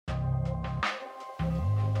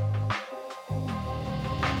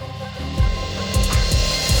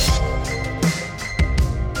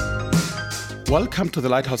Welcome to the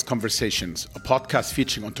Lighthouse Conversations, a podcast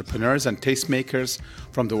featuring entrepreneurs and tastemakers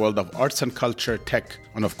from the world of arts and culture, tech,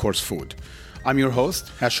 and of course food. I'm your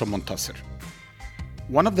host, Hashim Montasser.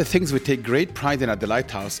 One of the things we take great pride in at the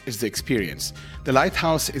Lighthouse is the experience. The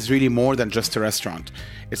Lighthouse is really more than just a restaurant.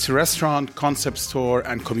 It's a restaurant, concept store,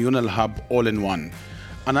 and communal hub all in one.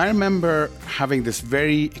 And I remember having this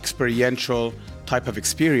very experiential type of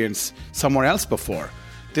experience somewhere else before.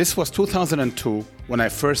 This was 2002 when I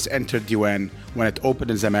first entered Diwan when it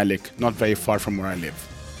opened in Zamalek, not very far from where I live.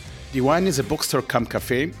 Diwan is a bookstore cum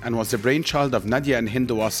cafe and was the brainchild of Nadia and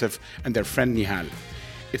Wassef and their friend Nihal.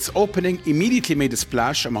 Its opening immediately made a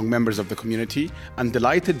splash among members of the community and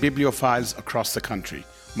delighted bibliophiles across the country,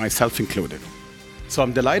 myself included. So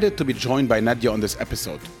I'm delighted to be joined by Nadia on this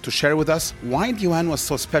episode to share with us why Diwan was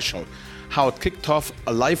so special, how it kicked off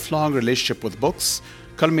a lifelong relationship with books,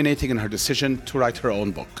 culminating in her decision to write her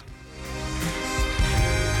own book.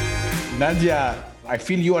 Nadia, I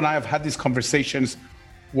feel you and I have had these conversations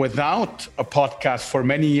without a podcast for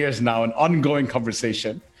many years now, an ongoing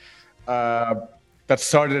conversation that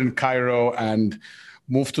started in Cairo and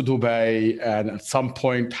moved to Dubai and at some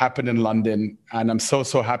point happened in London. And I'm so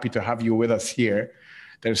happy to have you with us here.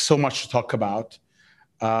 There's so much to talk about.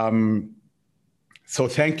 So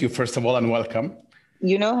thank you, first of all, and welcome.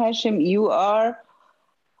 You know, Hashim, you are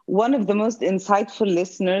one of the most insightful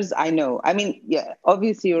listeners I know. I mean, yeah,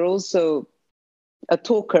 obviously you're also a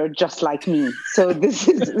talker just like me. So this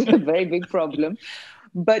is a very big problem.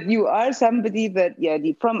 But you are somebody that,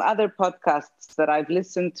 from other podcasts that I've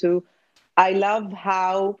listened to, I love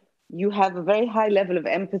how you have a very high level of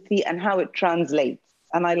empathy and how it translates.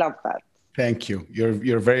 And I love that. Thank you.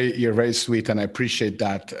 You're very sweet, and I appreciate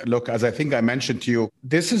that. Look, as I think I mentioned to you,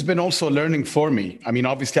 this has been also learning for me. I mean,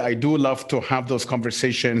 obviously, I do love to have those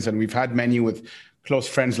conversations, and we've had many with close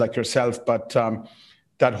friends like yourself. But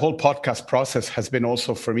that whole podcast process has been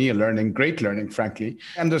also for me a great learning, frankly.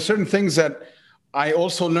 And there's certain things that I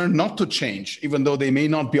also learned not to change, even though they may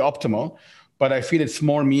not be optimal. But I feel it's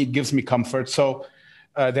more me; it gives me comfort. So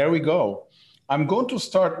there we go. I'm going to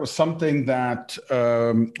start with something that,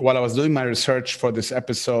 while I was doing my research for this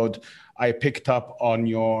episode, I picked up on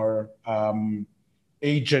your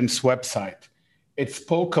agent's website. It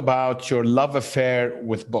spoke about your love affair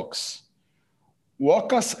with books.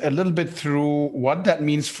 Walk us a little bit through what that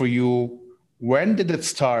means for you. When did it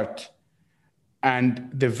start? And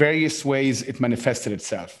the various ways it manifested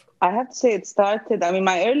itself. I have to say it started,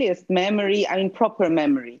 my earliest memory, proper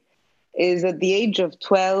memory, is at the age of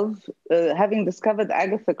 12, having discovered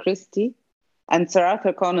Agatha Christie and Sir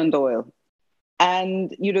Arthur Conan Doyle.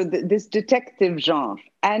 And, this detective genre.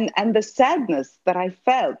 And the sadness that I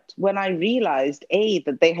felt when I realized, A,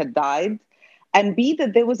 that they had died, and B,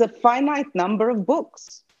 that there was a finite number of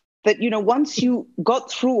books. That, once you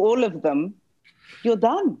got through all of them, you're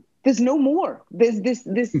done. There's no more. There's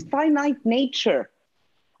this finite nature.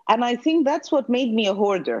 And I think that's what made me a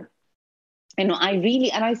hoarder.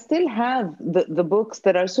 I still have the books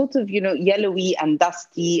that are sort of, yellowy and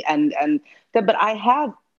dusty but I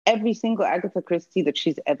have every single Agatha Christie that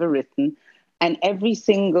she's ever written and every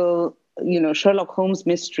single, Sherlock Holmes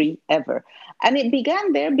mystery ever. And it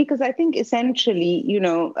began there because I think essentially,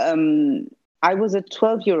 I was a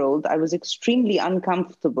 12-year-old. I was extremely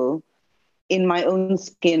uncomfortable in my own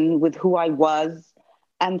skin with who I was.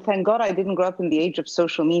 And thank God I didn't grow up in the age of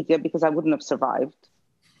social media because I wouldn't have survived.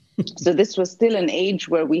 So this was still an age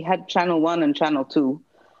where we had Channel 1 and Channel 2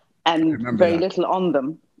 and very little on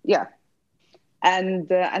them. Yeah. And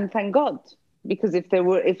thank God, because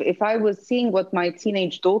if I was seeing what my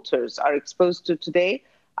teenage daughters are exposed to today,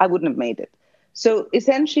 I wouldn't have made it. So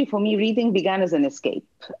essentially for me, reading began as an escape,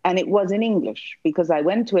 and it was in English because I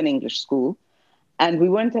went to an English school and we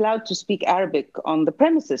weren't allowed to speak Arabic on the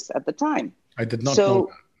premises at the time. I did not know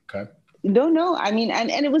that. Okay. No. And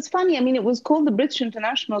it was funny. it was called the British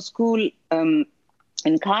International School in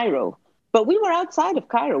Cairo, but we were outside of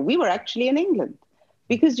Cairo. We were actually in England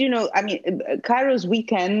because, Cairo's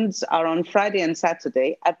weekends are on Friday and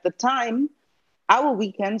Saturday. At the time, our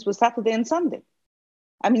weekends were Saturday and Sunday.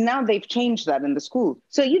 Now they've changed that in the school.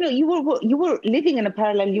 So, you were living in a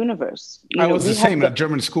parallel universe. I was the same at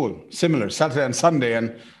German school, similar, Saturday and Sunday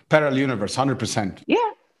and parallel universe, 100%. Yeah.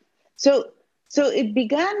 So it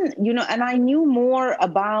began, and I knew more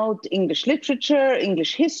about English literature,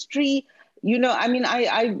 English history.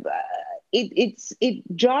 It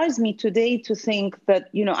jars me today to think that,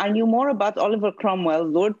 I knew more about Oliver Cromwell,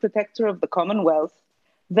 Lord Protector of the Commonwealth,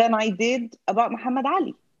 than I did about Muhammad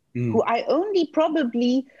Ali, who I only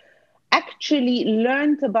probably actually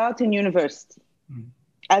learned about in university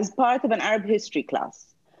as part of an Arab history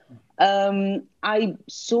class. I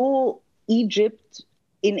saw Egypt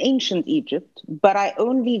in ancient Egypt, but I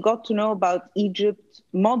only got to know about Egypt,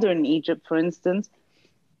 modern Egypt, for instance,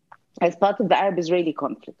 as part of the Arab-Israeli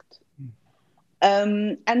conflict.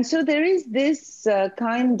 And so there is this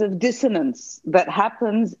kind of dissonance that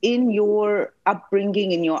happens in your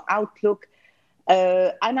upbringing, in your outlook.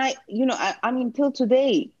 And I mean, till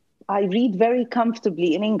today, I read very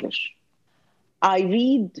comfortably in English. I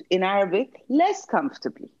read in Arabic less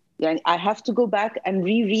comfortably. Yeah, I have to go back and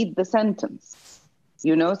reread the sentence.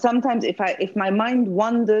 Sometimes if my mind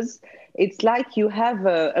wanders, it's like you have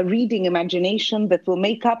a reading imagination that will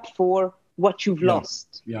make up for what you've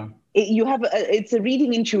lost. Yeah. It's a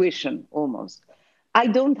reading intuition almost. I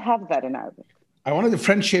don't have that in Arabic. I want to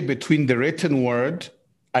differentiate between the written word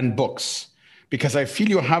and books, because I feel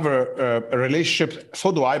you have a relationship,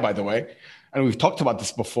 so do I, by the way, and we've talked about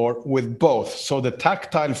this before, with both. So the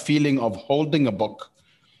tactile feeling of holding a book,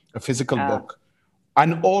 a physical book,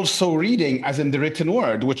 and also reading as in the written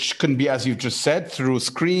word, which can be, as you've just said, through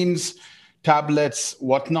screens, tablets,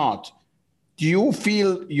 whatnot. Do you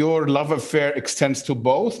feel your love affair extends to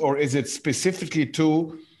both, or is it specifically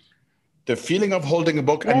to the feeling of holding a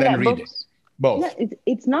book and then reading? Books. Both. No,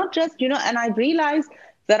 it's not just, and I've realized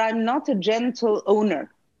that I'm not a gentle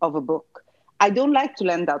owner of a book. I don't like to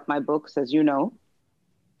lend out my books, as you know.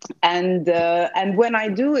 And when I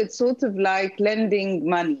do, it's sort of like lending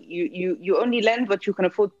money. You only lend what you can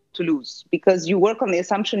afford to lose, because you work on the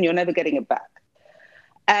assumption you're never getting it back.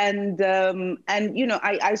 And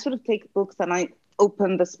I sort of take books and I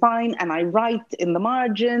open the spine and I write in the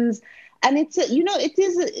margins. And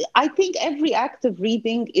I think every act of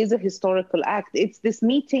reading is a historical act. It's this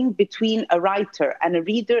meeting between a writer and a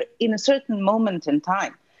reader in a certain moment in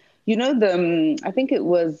time. I think it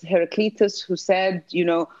was Heraclitus who said,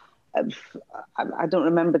 I don't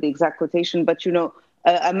remember the exact quotation, but,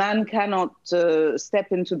 a man cannot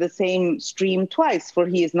step into the same stream twice, for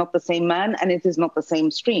he is not the same man and it is not the same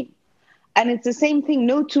stream. And it's the same thing.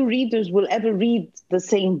 No two readers will ever read the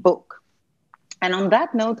same book. And on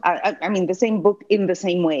that note, I mean, the same book in the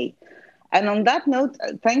same way. And on that note,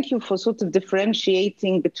 thank you for sort of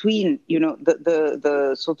differentiating between,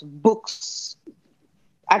 the sort of books,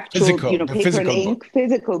 actual, physical, paper and ink,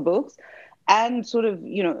 physical books, and sort of,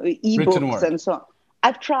 e-books and so on.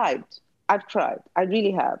 I've tried. I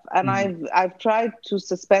really have. And I've tried to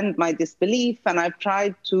suspend my disbelief, and I've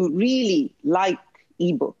tried to really like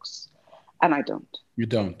ebooks, and I don't. You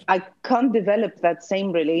don't. I can't develop that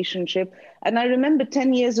same relationship. And I remember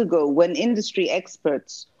 10 years ago when industry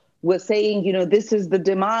experts were saying, this is the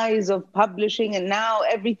demise of publishing, and now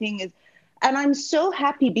everything is. And I'm so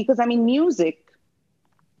happy because, music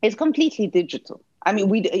is completely digital.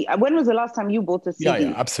 When was the last time you bought a CD?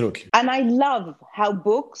 Yeah, absolutely. And I love how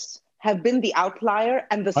books have been the outlier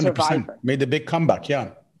and the 100%. Survivor. Made a big comeback, yeah.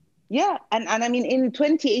 Yeah, and in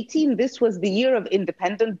 2018, this was the year of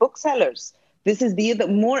independent booksellers. This is the year that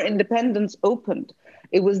more independents opened.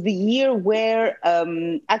 It was the year where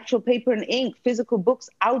actual paper and ink, physical books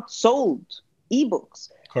outsold ebooks.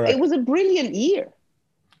 Correct. It was a brilliant year.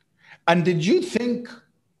 And did you think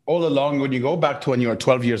all along, when you go back to when you were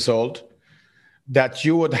 12 years old, that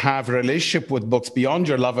you would have a relationship with books beyond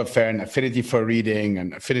your love affair and affinity for reading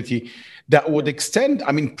and affinity that would extend,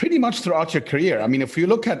 pretty much throughout your career? If you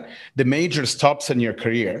look at the major stops in your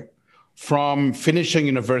career, from finishing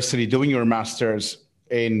university, doing your master's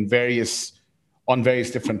on various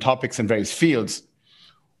different topics in various fields,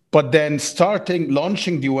 but then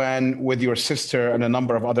launching Diwan with your sister and a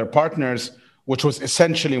number of other partners, which was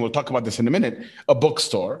essentially, we'll talk about this in a minute, a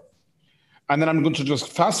bookstore. And then I'm going to just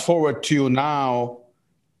fast forward to you now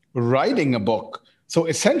writing a book. So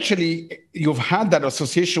essentially, you've had that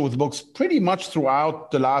association with books pretty much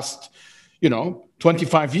throughout the last,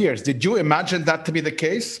 25 years. Did you imagine that to be the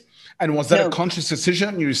case? And was that a conscious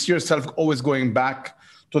decision? You see yourself always going back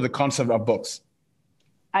to the concept of books?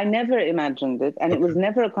 I never imagined it, and it was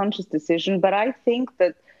never a conscious decision. But I think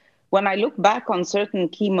that when I look back on certain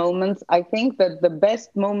key moments, I think that the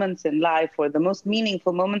best moments in life, or the most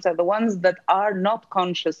meaningful moments, are the ones that are not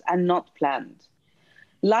conscious and not planned.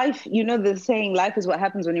 Life, the saying, life is what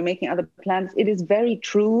happens when you're making other plans. It is very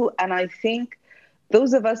true. And I think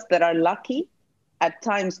those of us that are lucky at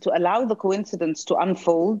times to allow the coincidence to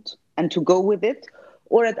unfold and to go with it,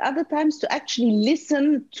 or at other times to actually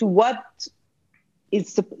listen to what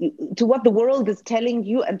the world is telling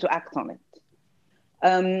you and to act on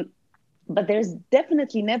it. But there's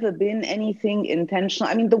definitely never been anything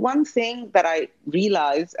intentional. The one thing that I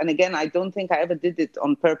realized, and again, I don't think I ever did it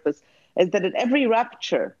on purpose, is that at every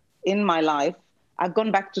rupture in my life, I've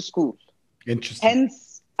gone back to school. Interesting.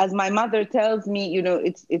 Hence, as my mother tells me,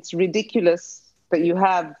 it's ridiculous that you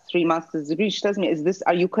have 3 master's degrees. She tells me,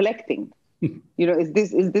 are you collecting? Is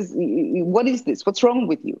this, what is this? What's wrong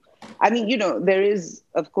with you? I mean, there is,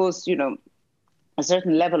 of course, a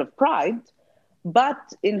certain level of pride, but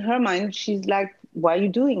in her mind, she's like, why are you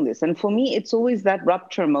doing this? And for me, it's always that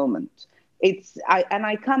rupture moment.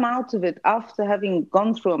 I come out of it after having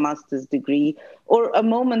gone through a master's degree or a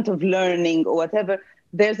moment of learning or whatever.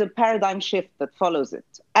 There's a paradigm shift that follows it.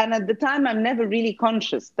 And at the time, I'm never really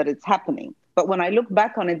conscious that it's happening. But when I look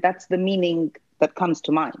back on it, that's the meaning that comes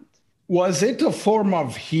to mind. Was it a form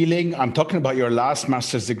of healing? I'm talking about your last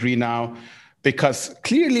master's degree now, because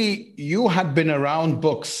clearly you had been around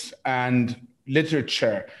books and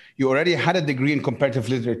literature. You already had a degree in comparative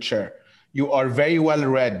literature. You are very well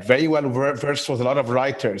read, very well versed with a lot of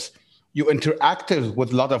writers. You interacted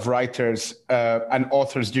with a lot of writers and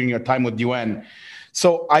authors during your time with Diwan.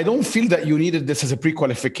 So I don't feel that you needed this as a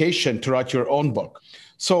pre-qualification to write your own book.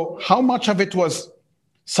 So how much of it was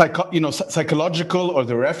psychological or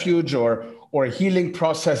the refuge or a healing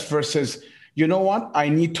process versus, I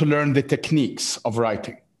need to learn the techniques of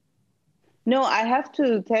writing? No, I have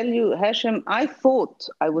to tell you, Hashem, I thought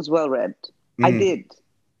I was well-read. I did.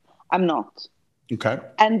 I'm not. Okay.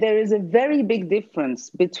 And there is a very big difference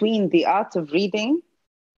between the art of reading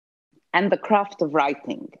and the craft of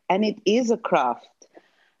writing. And it is a craft.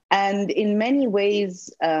 And in many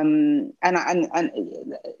ways, and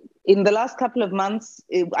in the last couple of months,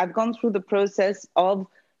 I've gone through the process of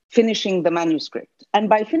finishing the manuscript. And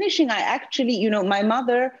by finishing, I actually, my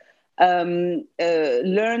mother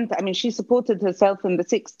learned, she supported herself in the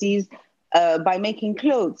 60s by making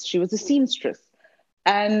clothes. She was a seamstress.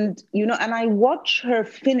 And, and I watch her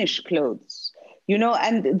finish clothes,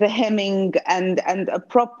 and the hemming and a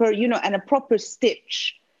proper, and a proper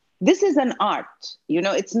stitch. This is an art,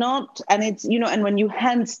 it's not, and it's, and when you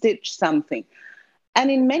hand stitch something.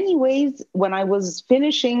 And in many ways, when I was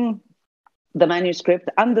finishing the manuscript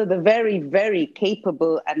under the very, very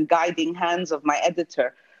capable and guiding hands of my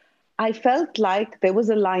editor, I felt like there was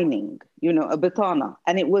a lining, a batana,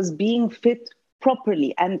 and it was being fit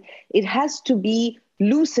properly. And it has to be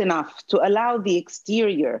loose enough to allow the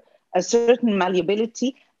exterior a certain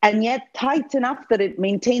malleability, and yet tight enough that it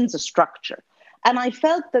maintains a structure. And I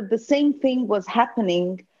felt that the same thing was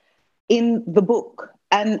happening in the book.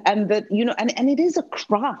 And that, and it is a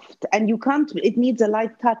craft, and it needs a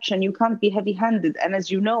light touch, and you can't be heavy-handed. And as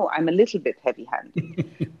you know, I'm a little bit heavy-handed.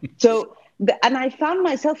 And I found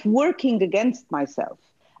myself working against myself.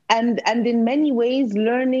 And in many ways,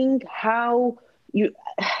 learning how,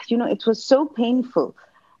 it was so painful.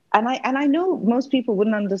 And I know most people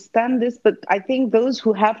wouldn't understand this, but I think those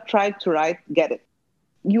who have tried to write get it.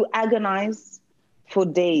 You agonize for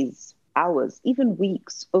days, hours, even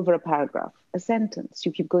weeks over a paragraph, a sentence.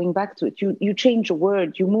 You keep going back to it. You change a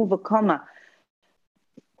word, you move a comma.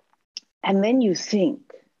 And then you think,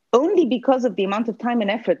 only because of the amount of time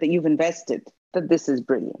and effort that you've invested, that this is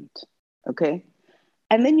brilliant, okay?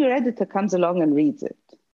 And then your editor comes along and reads it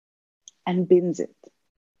and bins it.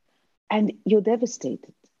 And you're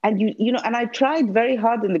devastated. And and I tried very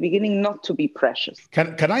hard in the beginning not to be precious.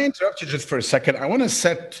 Can I interrupt you just for a second? I want to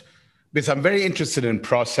set, because I'm very interested in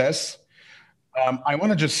process. I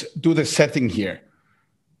want to just do the setting here.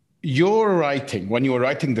 You're writing, when you were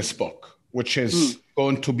writing this book, which is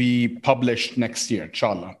going to be published next year,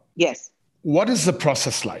 inshallah. Yes. What is the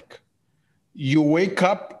process like? You wake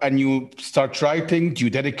up and you start writing. Do you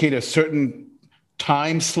dedicate a certain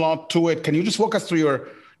time slot to it? Can you just walk us through your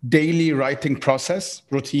daily writing process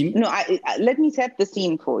routine? No, let me set the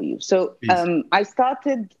scene for you. So I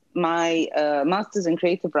started my master's in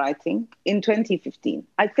creative writing in 2015.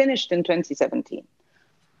 I finished in 2017.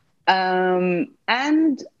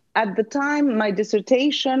 And at the time, my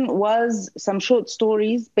dissertation was some short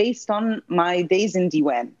stories based on my days in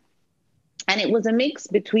Diwan. And it was a mix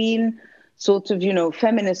between sort of,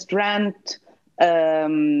 feminist rant,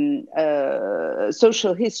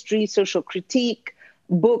 social history, social critique,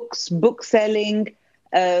 books, book selling,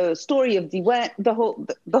 story of Diwan, the whole.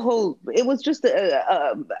 It was just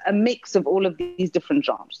a mix of all of these different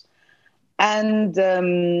genres. And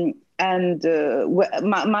my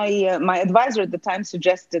advisor at the time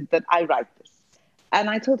suggested that I write this. And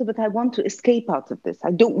I told her, but I want to escape out of this. I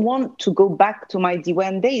don't want to go back to my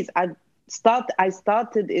Diwan days. I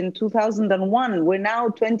started in 2001. We're now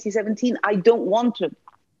 2017. I don't want to.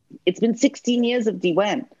 It's been 16 years of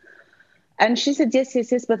Diwan. And she said,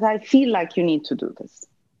 yes, but I feel like you need to do this.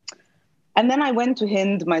 And then I went to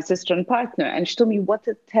Hind, my sister and partner, and she told me, what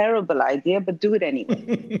a terrible idea, but do it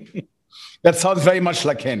anyway. That sounds very much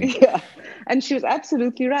like Hind. Yeah. And she was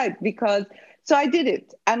absolutely right, so I did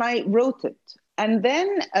it and I wrote it. And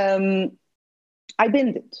then I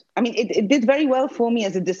binned it. I mean, it did very well for me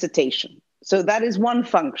as a dissertation. So that is one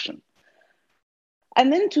function.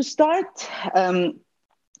 And then to start, and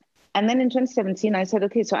then in 2017, I said,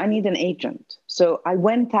 okay, so I need an agent. So I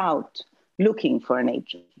went out looking for an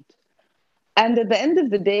agent. And at the end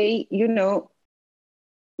of the day, you know,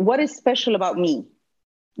 what is special about me?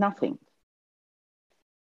 Nothing.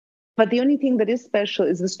 But the only thing that is special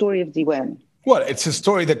is the story of Diwan. Well, it's a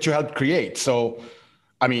story that you helped create. So,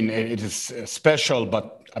 I mean, it is special, but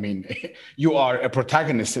I mean, you are a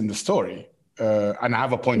protagonist in the story and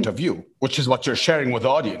have a point of view, which is what you're sharing with the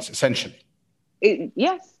audience, essentially.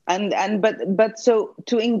 Yes. But so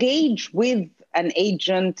to engage with an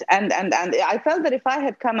agent and I felt that if I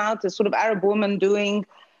had come out as sort of Arab woman doing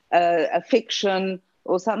a fiction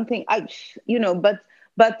or something,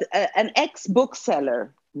 but an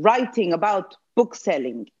ex-bookseller writing about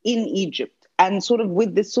bookselling in Egypt and sort of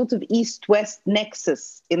with this sort of East-West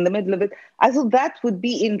nexus in the middle of it, I thought that would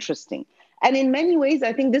be interesting. And in many ways,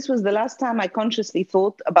 I think this was the last time I consciously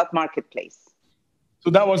thought about marketplace. So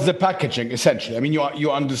that was the packaging, essentially. I mean,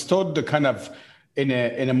 you understood the kind of, in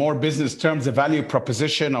a more business terms, the value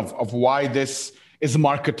proposition of why this is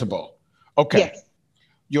marketable. Okay. Yes.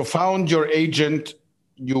 You found your agent.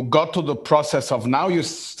 You got to the process of now you're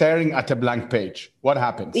staring at a blank page. What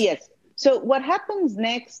happens? Yes. So what happens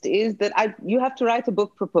next is that you have to write a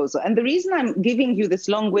book proposal. And the reason I'm giving you this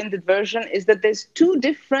long-winded version is that there's two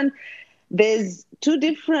different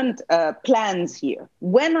plans here.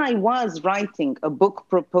 When I was writing a book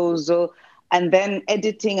proposal and then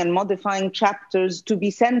editing and modifying chapters to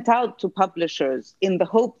be sent out to publishers in the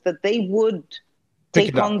hope that they would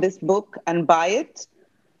take on this book and buy it,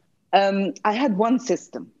 I had one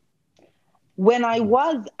system. When I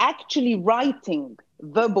was actually writing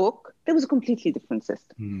the book, there was a completely different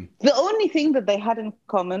system. The only thing that they had in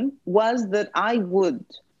common was that I would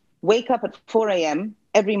wake up at 4 a.m.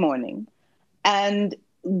 every morning and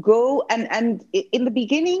go and in the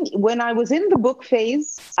beginning, when I was in the book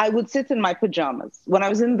phase, I would sit in my pajamas. When I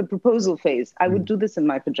was in the proposal phase, I would do this in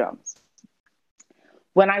my pajamas.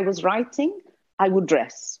 When I was writing, I would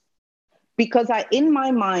dress. Because in my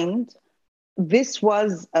mind, this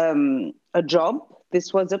was a job,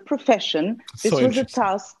 this was a profession, this was a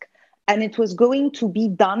task, and it was going to be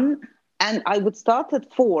done. And I would start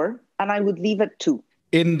at 4 and I would leave at 2.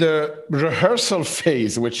 In the rehearsal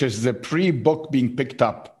phase, which is the pre-book being picked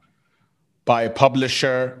up by a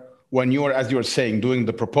publisher, when you are, as you were saying, doing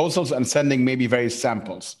the proposals and sending maybe various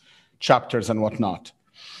samples, chapters and whatnot,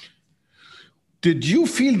 did you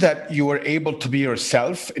feel that you were able to be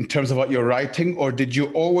yourself in terms of what you're writing, or did you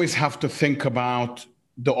always have to think about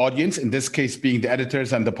the audience, in this case being the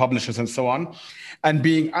editors and the publishers and so on, and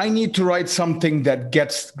being, I need to write something that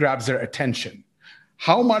grabs their attention?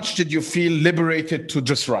 How much did you feel liberated to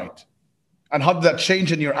just write? And how did that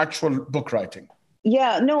change in your actual book writing?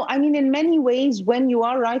 Yeah, no, I mean, in many ways, when you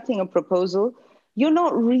are writing a proposal, you're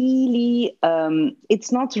not really,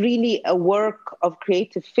 it's not really a work of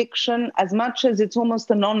creative fiction as much as it's almost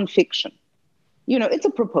a non-fiction. You know, it's a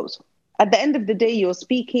proposal. At the end of the day, you're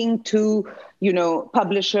speaking to,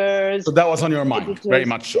 publishers. So that was on your mind, editors. Very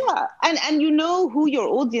much so. Yeah, and you know who your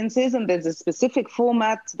audience is, and there's a specific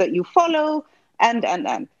format that you follow. And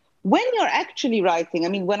when you're actually writing, I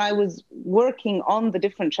mean, when I was working on the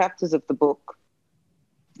different chapters of the book,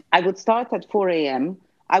 I would start at 4 a.m.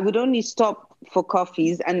 I would only stop for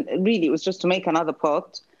coffees, and really it was just to make another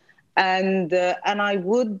pot. And I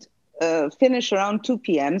would finish around 2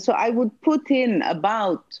 p.m. So I would put in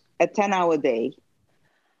about a 10-hour day.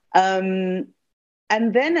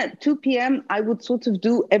 And then at 2 p.m., I would sort of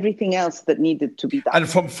do everything else that needed to be done. And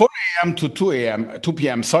from 4 a.m. to 2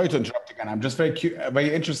 p.m., sorry to interrupt again, I'm just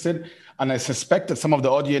very interested, and I suspect that some of the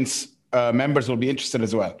audience members will be interested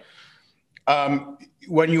as well.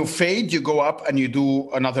 When you fade, you go up and you do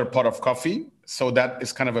another pot of coffee. So that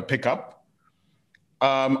is kind of a pickup.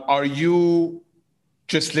 Are you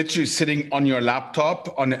just literally sitting on your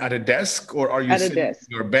laptop at a desk, or are you sitting in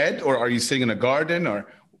your bed, or are you sitting in a garden, or?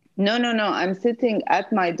 No. I'm sitting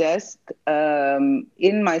at my desk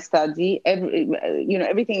in my study.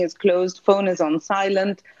 Everything is closed. Phone is on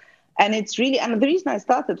silent. And it's really, and the reason I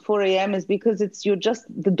start at 4 a.m. is because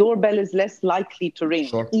the doorbell is less likely to ring.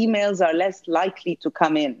 Sure. Emails are less likely to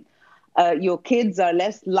come in. Your kids are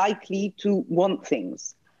less likely to want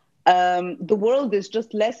things. The world is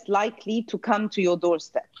just less likely to come to your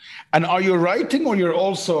doorstep. And are you writing, or you're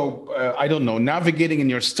also, navigating in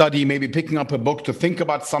your study, maybe picking up a book to think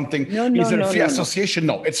about something? Is there a free association?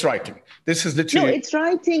 No, it's writing. This is literally... No, it's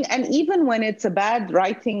writing. And even when it's a bad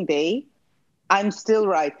writing day, I'm still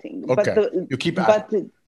writing. Okay. You keep at it.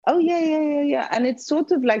 Oh, yeah, yeah, yeah, yeah. And it's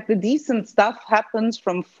sort of like the decent stuff happens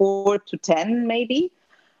from 4 to 10, maybe.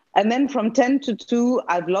 And then from 10 to 2,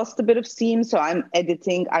 I've lost a bit of steam. So I'm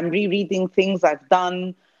editing, I'm rereading things I've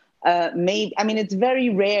done. It's very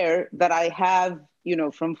rare that I have,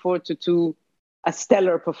 from 4 to 2, a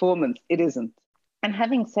stellar performance. It isn't. And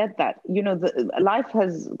having said that, life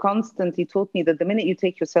has constantly taught me that the minute you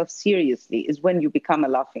take yourself seriously is when you become a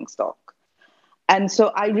laughing stock. And so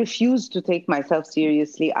I refuse to take myself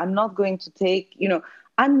seriously. I'm not going to take,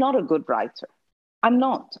 I'm not a good writer. I'm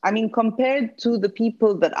not. I mean, compared to the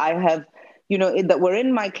people that I have, that were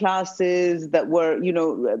in my classes, that were,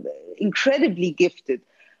 incredibly gifted.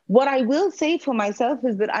 What I will say for myself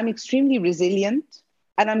is that I'm extremely resilient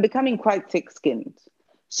and I'm becoming quite thick-skinned.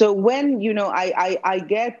 So when, I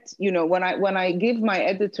get, when I give my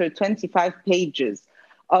editor 25 pages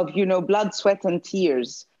of, blood, sweat, and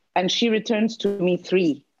tears, and she returns to me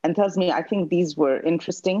 3 and tells me, I think these were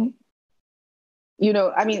interesting.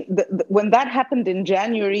 When that happened in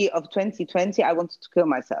January of 2020, I wanted to kill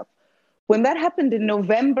myself. When that happened in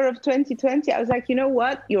November of 2020, I was like, you know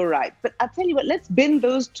what? You're right. But I'll tell you what, let's bin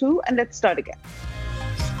those 2 and let's start again.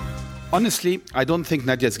 Honestly, I don't think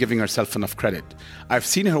Nadia is giving herself enough credit. I've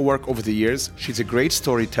seen her work over the years. She's a great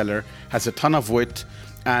storyteller, has a ton of wit,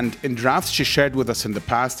 and in drafts she shared with us in the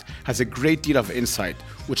past, has a great deal of insight,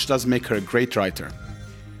 which does make her a great writer.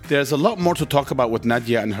 There's a lot more to talk about with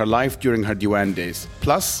Nadia and her life during her Diwan days.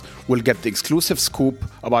 Plus, we'll get the exclusive scoop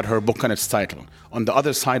about her book and its title on the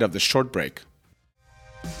other side of the short break.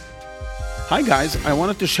 Hi guys, I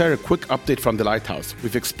wanted to share a quick update from the Lighthouse.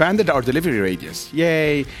 We've expanded our delivery radius,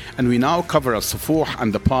 yay! And we now cover Al Sufuh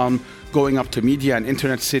and the Palm, going up to Media and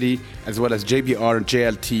Internet City, as well as JBR,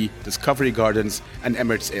 JLT, Discovery Gardens, and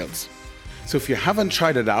Emirates Ales. So if you haven't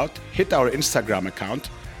tried it out, hit our Instagram account,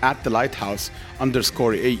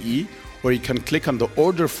 @thelighthouse_AE, where you can click on the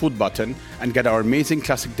Order Food button and get our amazing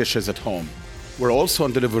classic dishes at home. We're also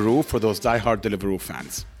on Deliveroo for those die-hard Deliveroo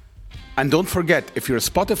fans. And don't forget, if you're a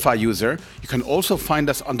Spotify user, you can also find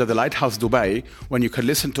us under the Lighthouse Dubai, when you can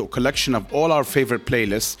listen to a collection of all our favorite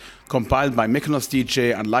playlists compiled by Mykonos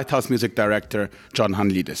DJ and Lighthouse music director John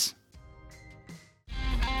Hanlidis.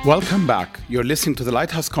 Welcome back. You're listening to the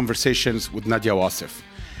Lighthouse Conversations with Nadia Wassef.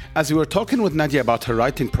 As we were talking with Nadia about her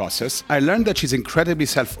writing process, I learned that she's incredibly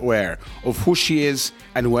self-aware of who she is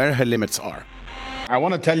and where her limits are. I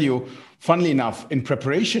want to tell you, funnily enough, in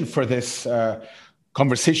preparation for this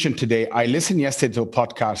conversation today, I listened yesterday to a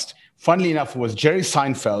podcast. Funnily enough, it was Jerry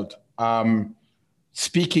Seinfeld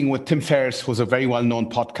speaking with Tim Ferriss, who's a very well-known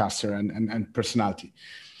podcaster and personality.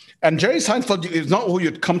 And Jerry Seinfeld is not who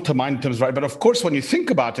you'd come to mind in terms of writing, but of course, when you think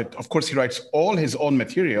about it, of course, he writes all his own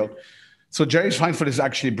material. So Jerry Seinfeld is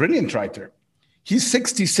actually a brilliant writer. He's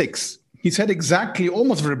 66. He said exactly,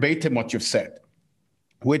 almost verbatim what you've said,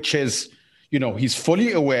 which is, he's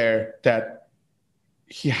fully aware that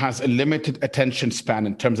he has a limited attention span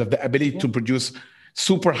in terms of the ability to produce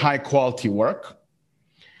super high quality work.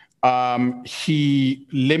 He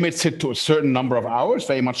limits it to a certain number of hours,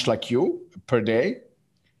 very much like you, per day.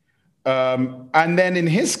 And then in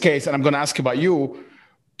his case, and I'm going to ask about you,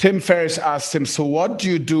 Tim Ferriss asked him, so what do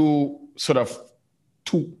you do sort of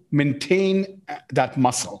to maintain that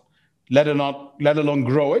muscle, let alone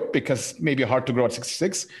grow it, because maybe hard to grow at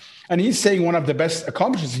 66. And he's saying one of the best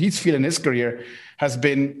accomplishments he's feel in his career has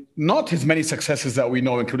been not his many successes that we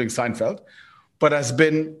know, including Seinfeld, but has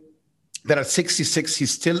been that at 66,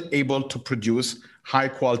 he's still able to produce high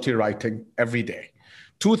quality writing every day.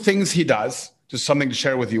 2 things he does, just something to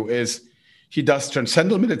share with you, is he does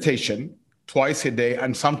transcendental meditation twice a day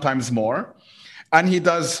and sometimes more. And he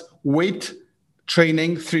does weight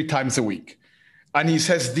training 3 times a week. And he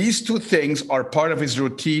says these 2 things are part of his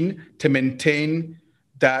routine to maintain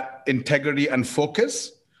that integrity and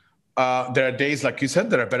focus. There are days, like you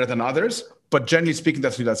said, that are better than others, but generally speaking,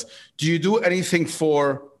 that's what he does. Do you do anything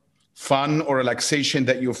for fun or relaxation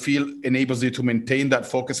that you feel enables you to maintain that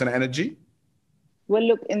focus and energy? Well,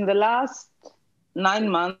 look, in the last 9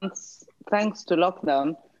 months, thanks to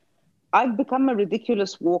lockdown, I've become a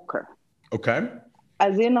ridiculous walker. Okay.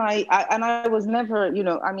 As in, I was never,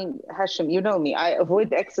 Hashim, you know me, I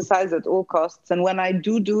avoid exercise at all costs. And when I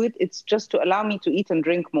do it, it's just to allow me to eat and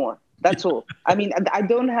drink more. That's all. I mean, I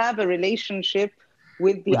don't have a relationship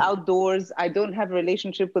with the outdoors. I don't have a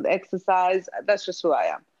relationship with exercise. That's just who I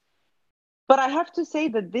am. But I have to say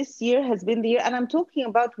that this year has been the year, and I'm talking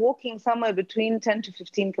about walking somewhere between 10 to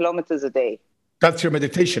 15 kilometers a day. That's your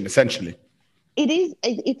meditation, essentially. It is.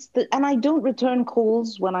 And I don't return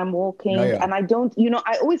calls when I'm walking. Yeah. And I don't,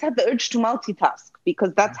 I always have the urge to multitask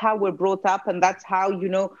because that's how we're brought up. And that's how,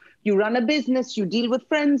 you run a business, you deal with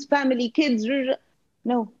friends, family, kids.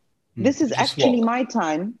 No, this is Just actually walk. my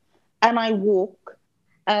time, and I walk.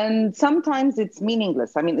 And sometimes it's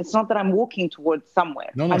meaningless. I mean, it's not that I'm walking towards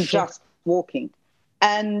somewhere. No, no, I'm sure. just walking,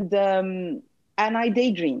 and I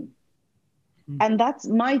daydream, and that's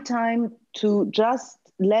my time to just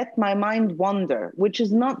let my mind wander, which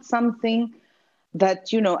is not something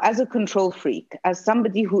that, as a control freak, as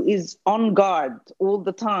somebody who is on guard all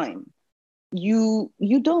the time, you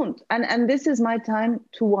don't. And this is my time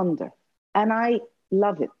to wander, and I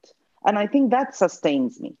love it, and I think that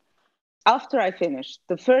sustains me. After I finished,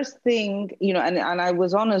 the first thing, and I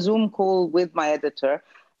was on a Zoom call with my editor,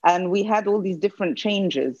 and we had all these different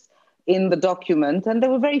changes in the document, and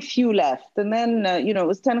there were very few left. And then, it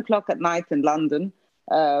was 10 o'clock at night in London,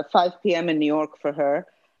 5 p.m. in New York for her.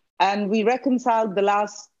 And we reconciled the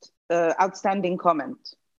last outstanding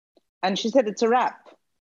comment. And she said, it's a wrap.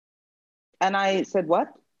 And I said,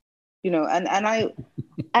 what? And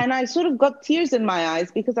I sort of got tears in my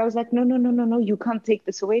eyes, because I was like, no, no, no, no, no, you can't take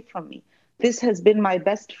this away from me. This has been my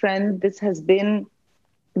best friend. This has been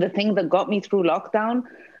the thing that got me through lockdown.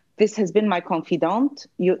 This has been my confidant.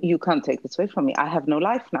 You can't take this away from me. I have no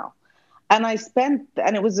life now. And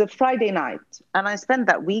it was a Friday night, and I spent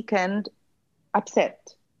that weekend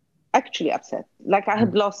upset, actually upset, like I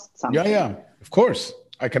had lost Yeah, something. yeah, of course.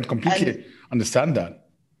 I can And completely understand that.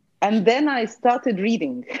 and then I started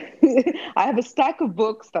reading. I have a stack of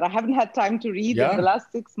books that I haven't had time to read in the Yeah.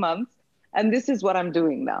 last 6 months, and this is what I'm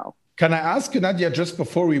doing now. Can I ask you, Nadia, just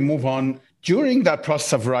before we move on, during that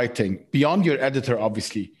process of writing, beyond your editor,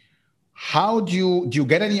 obviously, how do you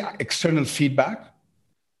get any external feedback?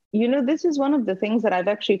 This is one of the things that I've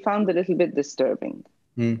actually found a little bit disturbing.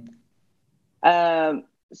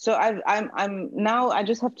 So I'm now, I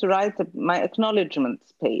just have to write my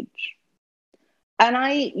acknowledgements page. And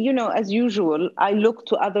as usual, I look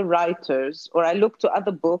to other writers, or I look to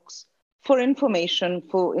other books for information,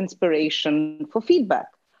 for inspiration, for feedback.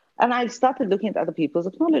 And I started looking at other people's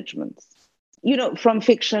acknowledgements, from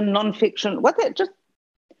fiction, nonfiction,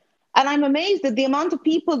 and I'm amazed at the amount of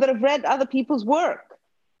people that have read other people's work.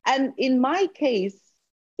 And in my case,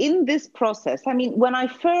 in this process, I mean, when I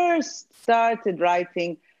first started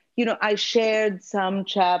writing, I shared some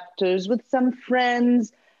chapters with some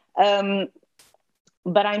friends.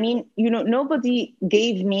 But I mean, nobody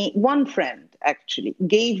gave me, one friend actually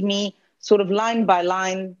gave me sort of line by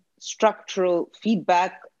line structural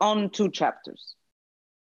feedback on 2 chapters.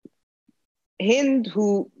 Hind,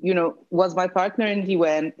 who, was my partner in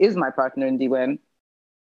Diwan, is my partner in Diwan,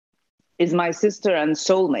 is my sister and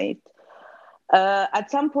soulmate.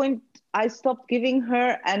 At some point, I stopped giving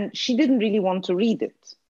her, and she didn't really want to read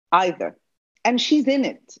it either. And she's in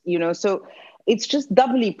it, so it's just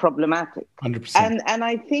doubly problematic. 100%. And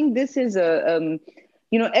I think this is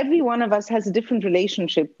every one of us has a different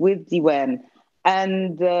relationship with Diwan.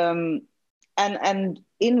 And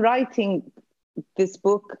in writing this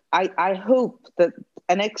book, I hope that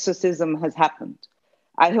an exorcism has happened.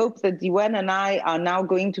 I hope that Diwan and I are now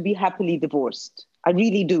going to be happily divorced. I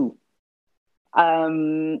really do.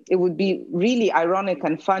 It would be really ironic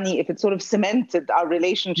and funny if it sort of cemented our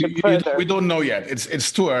relationship We further. don't know yet.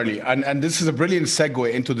 It's too early. And this is a brilliant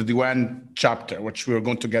segue into the Diwan chapter, which we're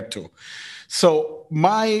going to get to. So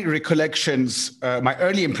my recollections, my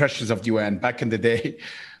early impressions of Diwan back in the day.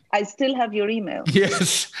 I still have your email.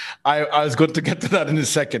 Yes, I was going to get to that in a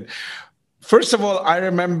second. First of all, I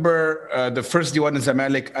remember the first Diwan in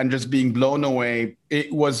Zamalek and just being blown away.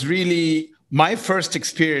 It was really my first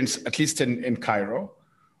experience, at least in Cairo,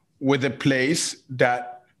 with a place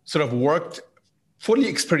that sort of worked fully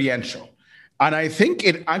experiential. And I think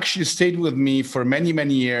it actually stayed with me for many,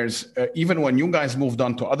 many years, even when you guys moved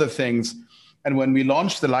on to other things. And when we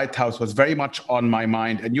launched The Lighthouse was very much on my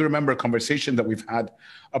mind. And you remember a conversation that we've had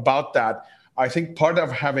about that. I think part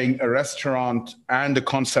of having a restaurant and a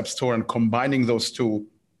concept store and combining those two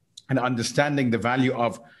and understanding the value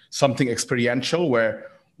of something experiential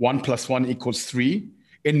where 1+1 = 3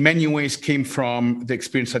 in many ways came from the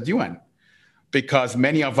experience at UN, because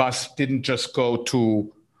many of us didn't just go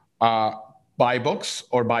to buy books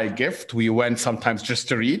or buy a gift. We went sometimes just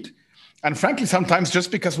to read. And frankly, sometimes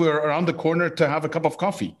just because we were around the corner to have a cup of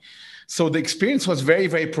coffee. So the experience was very,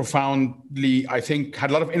 very profoundly, I think,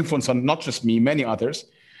 had a lot of influence on not just me, many others.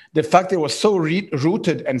 The fact that it was so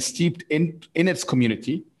rooted and steeped in its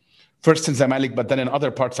community, first in Zamalek, but then in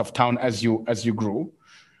other parts of town as you grew,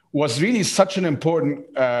 was really such an important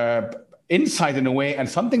insight in a way, and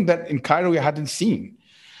something that in Cairo we hadn't seen.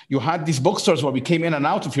 You had these bookstores where we came in and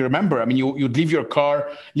out, if you remember. I mean, you'd leave your car,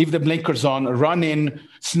 leave the blinkers on, run in,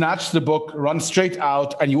 snatch the book, run straight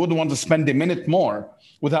out, and you wouldn't want to spend a minute more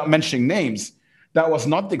without mentioning names. That was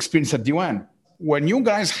not the experience at Diwan. when you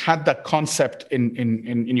guys had that concept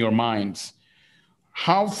in your minds,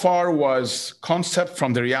 how far was concept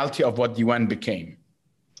from the reality of what Diwan became?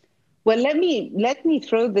 Well, let me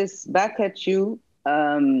throw this back at you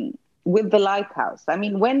with the lighthouse. I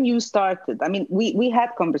mean, when you started, I mean, we had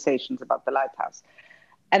conversations about the lighthouse,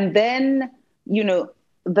 and then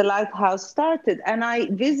the lighthouse started, and I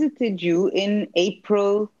visited you in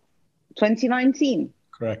April 2019.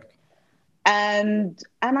 Correct. And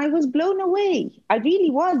I was blown away. I really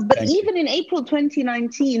was. But Thank even you. in April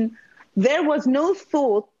 2019, there was no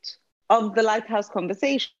thought of the lighthouse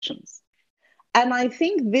conversations. And I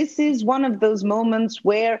think this is one of those moments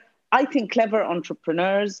where I think clever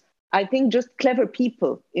entrepreneurs, I think just clever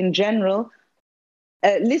people in general,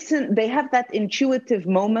 listen, they have that intuitive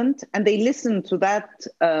moment and they listen to that,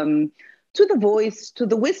 to the voice, to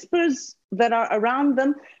the whispers that are around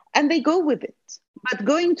them, and they go with it. But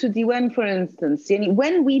going to Diwan, for instance,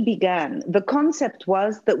 when we began, the concept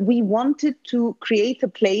was that we wanted to create a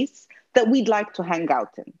place that we'd like to hang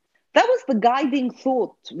out in. That was the guiding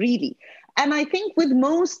thought, really. And I think with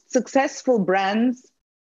most successful brands,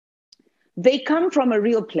 they come from a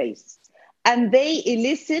real place and they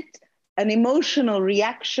elicit an emotional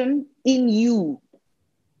reaction in you.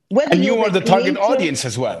 Whether And you you're are the the target creator, audience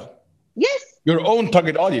as well. yes, Your own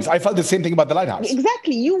target audience. I felt the same thing about the lighthouse.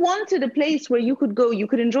 exactly. You wanted a place where you could go, you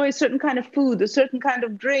could enjoy a certain kind of food, a certain kind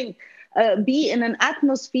of drink, be in an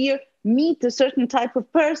atmosphere, meet a certain type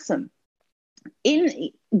of person.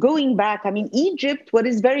 In going back, I mean, Egypt, what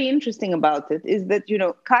is very interesting about it is that,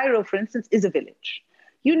 Cairo, for instance, is a village.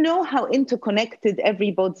 You know how interconnected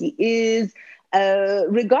everybody is,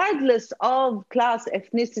 regardless of class,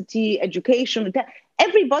 ethnicity, education,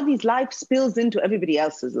 everybody's life spills into everybody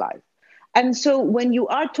else's life. And so when you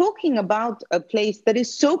are talking about a place that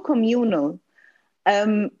is so communal,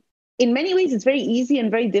 in many ways, it's very easy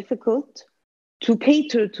and very difficult to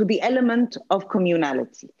cater to the element of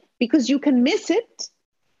communality because you can miss it.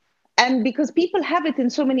 And because people have it in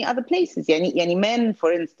so many other places. Yani men,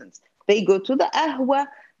 for instance, they go to the ahwa,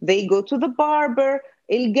 they go to the barber,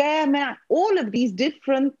 il-gama, all of these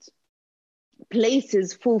different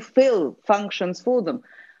places fulfill functions for them.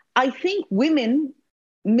 I think women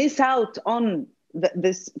miss out on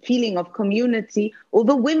this feeling of community,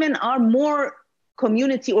 although women are more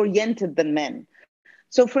community oriented than men.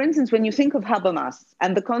 So, for instance, when you think of Habermas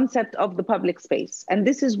and the concept of the public space, and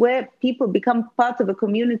this is where people become part of a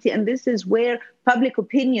community, and this is where public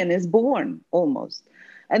opinion is born almost.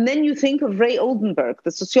 And then you think of Ray Oldenburg,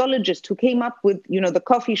 the sociologist who came up with, the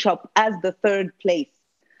coffee shop as the third place.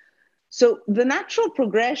 So the natural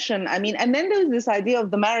progression, I mean, and then there's this idea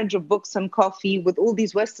of the marriage of books and coffee with all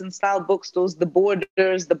these Western style bookstores, the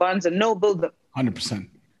Borders, the Barnes and Noble. 100%.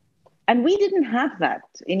 And we didn't have that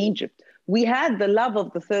in Egypt. We had the love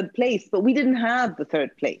of the third place, but we didn't have the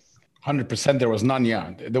third place. 100%. There was none,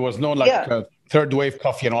 yeah. There was no third wave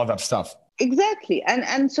coffee and all that stuff. Exactly.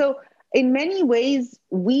 And so in many ways,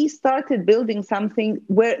 we started building something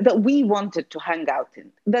that we wanted to hang out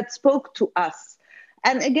in, that spoke to us.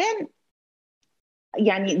 And again,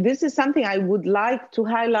 this is something I would like to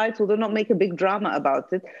highlight, although not make a big drama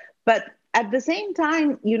about it. But at the same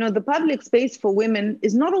time, the public space for women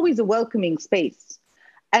is not always a welcoming space.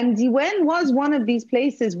 And Diwan was one of these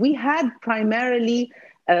places. We had primarily,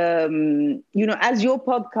 as your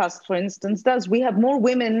podcast, for instance, does, we have more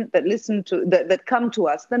women that listen to, that come to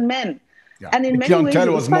us than men. Yeah. And in the many ways,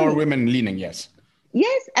 clientele was more women leaning, yes.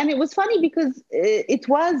 Yes, and it was funny because it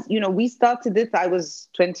was, we started it, I was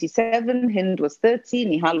 27, Hind was 30,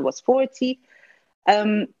 Nihal was 40.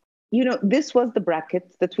 This was the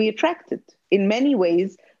bracket that we attracted. In many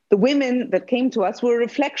ways, the women that came to us were a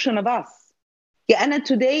reflection of us. Yeah, and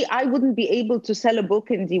today I wouldn't be able to sell a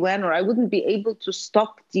book in Diwan, or I wouldn't be able to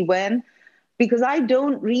stock Diwan because I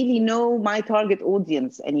don't really know my target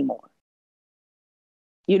audience anymore.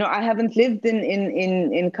 I haven't lived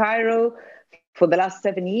in Cairo for the last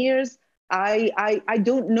 7 years. I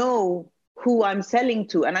don't know who I'm selling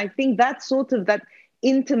to. And I think that sort of that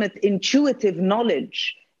intimate, intuitive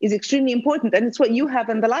knowledge is extremely important. And it's what you have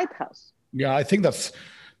in the Lighthouse. Yeah, I think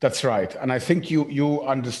that's right. And I think you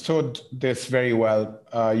understood this very well,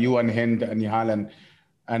 you and Hind and Nihal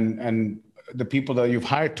and the people that you've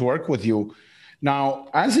hired to work with you. Now,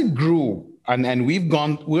 as it grew, and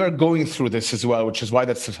we are going through this as well, which is why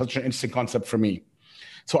that's such an interesting concept for me.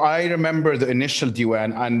 So I remember the initial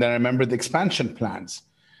Diwan, and then I remember the expansion plans.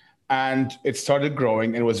 And it started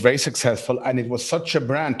growing, and it was very successful. And it was such a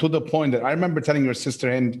brand to the point that I remember telling your sister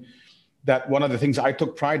Hind that one of the things I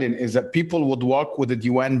took pride in is that people would walk with the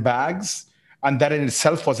Diwan bags, and that in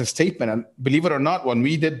itself was a statement. And believe it or not, when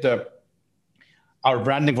we did our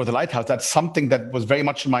branding for the Lighthouse, that's something that was very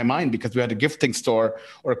much in my mind because we had a gifting store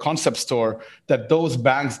or a concept store, that those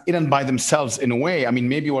bags in and by themselves, in a way, I mean,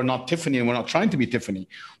 maybe we're not Tiffany and we're not trying to be Tiffany,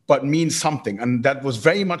 but means something. And that was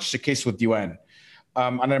very much the case with Diwan.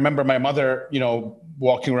 And I remember my mother,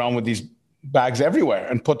 walking around with these bags everywhere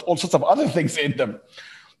and put all sorts of other things in them.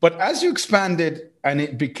 But as you expanded and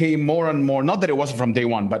it became more and more, not that it wasn't from day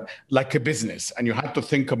one, but like a business, and you had to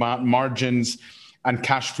think about margins and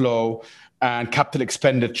cash flow and capital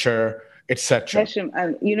expenditure, etc. Hesham,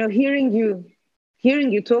 and hearing you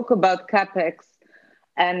talk about capex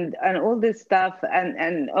and all this stuff,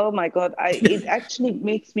 and oh my God, it actually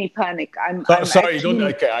makes me panic. I'm sorry, actually,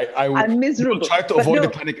 don't. Okay, I'm miserable. Will try to avoid a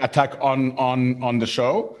panic attack on the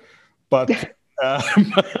show, but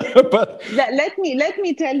but let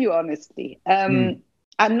me tell you honestly. I'm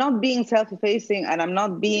not being self-effacing, and I'm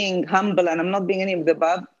not being humble, and I'm not being any of the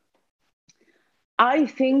above. I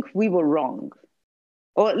think we were wrong.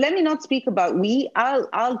 Or let me not speak about we.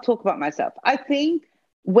 I'll talk about myself. I think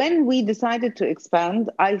when we decided to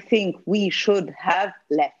expand, I think we should have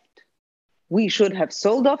left. We should have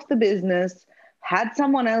sold off the business, had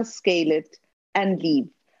someone else scale it, and leave.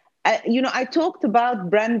 I talked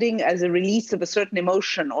about branding as a release of a certain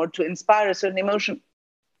emotion or to inspire a certain emotion.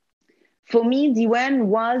 For me, Diwan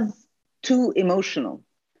was too emotional.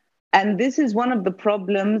 And this is one of the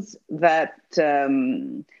problems that I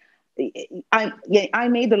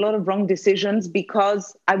made a lot of wrong decisions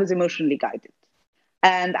because I was emotionally guided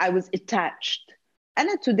and I was attached. And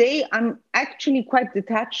today, I'm actually quite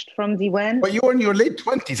detached from Diwan. But you were in your late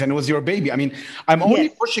 20s and it was your baby. I mean, I'm only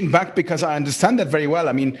pushing back because I understand that very well.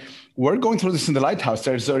 I mean, we're going through this in the Lighthouse.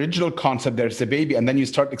 There's the original concept, there's the baby, and then you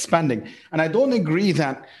start expanding. And I don't agree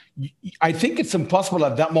that, I think it's impossible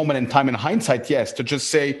at that moment in time, in hindsight, yes, to just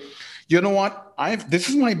say, you know what, this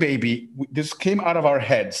is my baby. This came out of our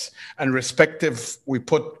heads and we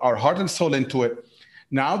put our heart and soul into it.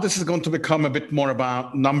 Now this is going to become a bit more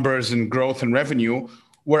about numbers and growth and revenue.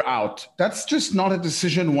 We're out. That's just not a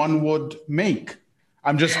decision one would make.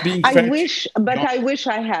 I'm just being fair. I wish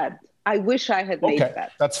I had. I wish I had made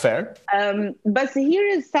that. That's fair. But here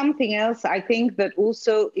is something else. I think that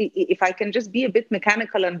also, if I can just be a bit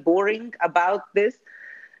mechanical and boring about this,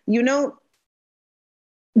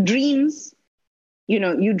 dreams,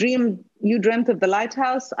 you dreamt of the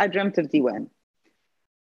Lighthouse, I dreamt of Diwan.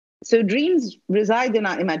 So dreams reside in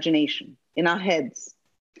our imagination, in our heads.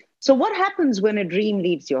 So what happens when a dream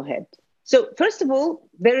leaves your head? So first of all,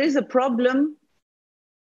 there is a problem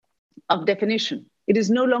of definition. It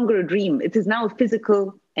is no longer a dream. It is now a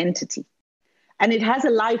physical entity. And it has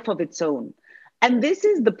a life of its own. And this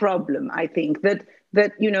is the problem, I think, that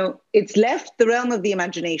it's left the realm of the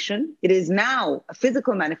imagination. It is now a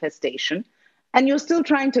physical manifestation, and you're still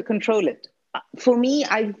trying to control it. For me,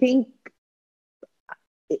 I think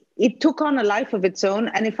it took on a life of its own.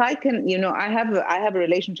 And if I can, I have a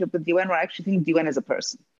relationship with Diwan where I actually think Diwan is a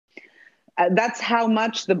person. That's how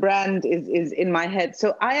much the brand is in my head.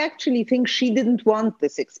 So I actually think she didn't want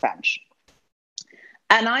this expansion.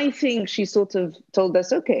 And I think she sort of told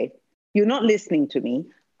us, okay, you're not listening to me.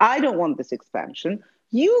 I don't want this expansion.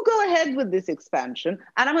 You go ahead with this expansion,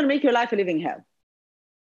 and I'm going to make your life a living hell.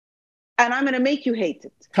 And I'm going to make you hate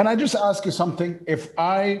it. Can I just ask you something?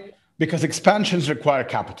 Because expansions require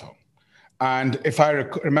capital. And if I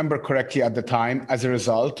remember correctly at the time, as a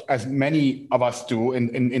result, as many of us do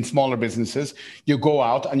in smaller businesses, you go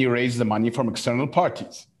out and you raise the money from external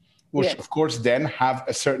parties, which of course then have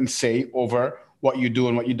a certain say over what you do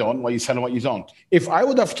and what you don't, what you sell and what you don't. If I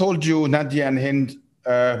would have told you, Nadia and Hind,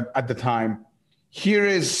 at the time, here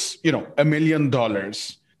is, $1 million,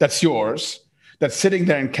 that's yours, that's sitting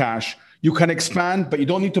there in cash. You can expand, but you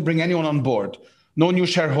don't need to bring anyone on board. No new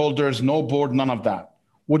shareholders, no board, none of that.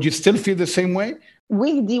 Would you still feel the same way?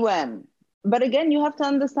 With Diwan. But again, you have to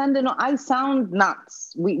understand, I sound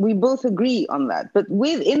nuts. We both agree on that. But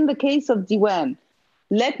in the case of Diwan,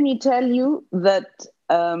 let me tell you that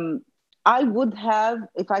I would have,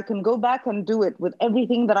 if I can go back and do it with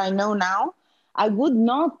everything that I know now, I would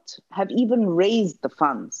not have even raised the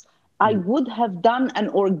funds. I would have done an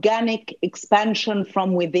organic expansion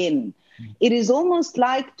from within. It is almost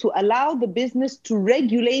like to allow the business to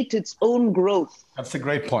regulate its own growth. That's a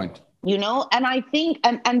great point. And I think,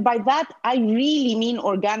 and by that, I really mean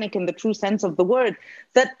organic in the true sense of the word,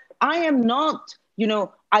 that I am not,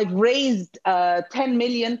 I've raised 10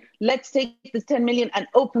 million. Let's take this 10 million and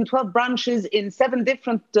open 12 branches in 7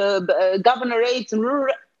 different governorates.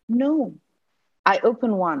 No, I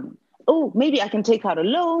open one. Oh, maybe I can take out a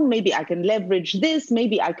loan. Maybe I can leverage this.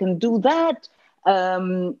 Maybe I can do that.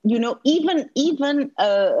 Even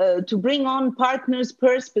to bring on partners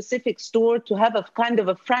per specific store, to have a kind of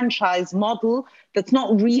a franchise model that's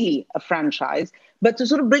not really a franchise, but to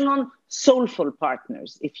sort of bring on soulful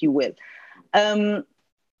partners, if you will.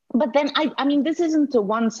 But then, I mean, this isn't a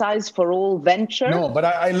one-size-for-all venture. No, but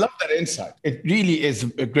I love that insight. It really is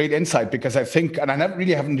a great insight, because I think, and I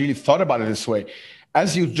haven't really thought about it this way,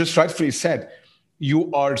 as you just rightfully said,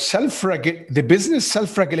 you are the business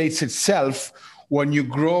self-regulates itself when you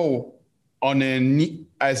grow on a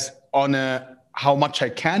how much I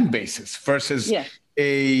can basis versus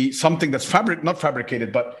something that's not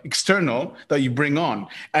fabricated, but external that you bring on.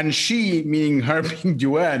 And she, meaning her being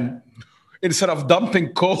Diwan, instead of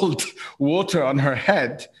dumping cold water on her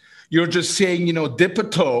head, you're just saying, dip a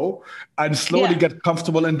toe and slowly get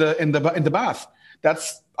comfortable in the bath.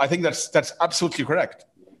 I think that's absolutely correct.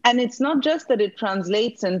 And it's not just that it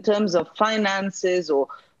translates in terms of finances or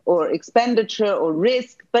expenditure or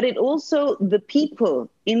risk, but it also, the people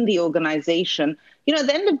in the organization, at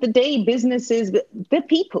the end of the day, businesses, they're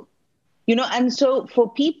people, and so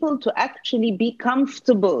for people to actually be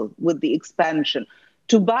comfortable with the expansion,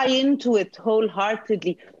 to buy into it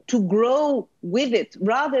wholeheartedly, to grow with it,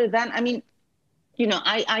 rather than, I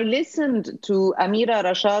listened to Amira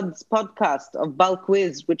Rashad's podcast of Bulk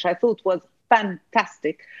Wiz, which I thought was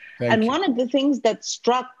fantastic. And one of the things that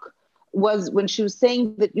struck was when she was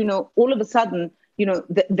saying that, all of a sudden,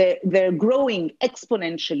 they're growing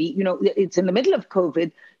exponentially. It's in the middle of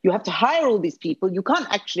COVID. You have to hire all these people. You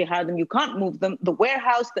can't actually hire them. You can't move them. The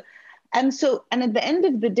warehouse. And at the end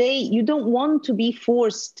of the day, you don't want to be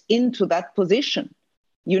forced into that position.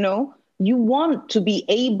 You want to be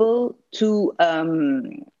able to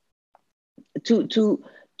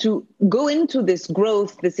go into this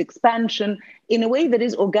growth, this expansion in a way that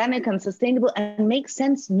is organic and sustainable and makes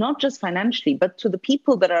sense, not just financially, but to the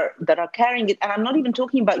people that are carrying it. And I'm not even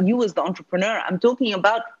talking about you as the entrepreneur. I'm talking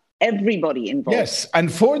about everybody involved. Yes,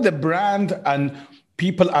 and for the brand and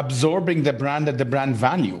people absorbing the brand at the brand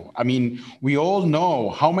value. I mean, we all know,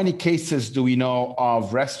 how many cases do we know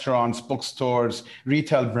of restaurants, bookstores,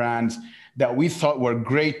 retail brands that we thought were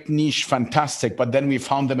great, niche, fantastic, but then we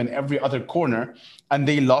found them in every other corner and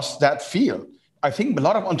they lost that feel. I think a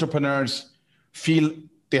lot of entrepreneurs feel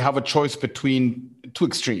they have a choice between two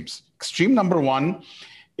extremes. Extreme number one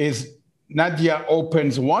is Nadia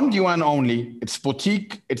opens one Diwan only. It's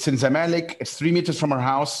boutique, it's in Zamalek, it's 3 meters from her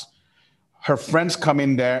house. Her friends come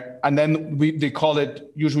in there, and then they call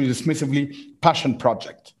it, usually dismissively, passion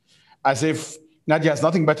project, as if Nadia has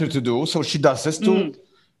nothing better to do, so she does this to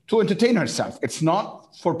entertain herself. It's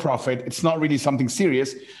not for profit. It's not really something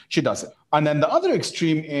serious. She does it. And then the other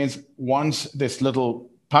extreme is, once this little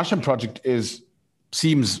passion project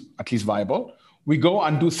seems at least viable, we go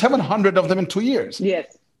and do 700 of them in 2 years.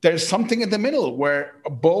 Yes. There's something in the middle where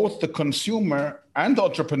both the consumer and the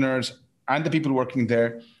entrepreneurs and the people working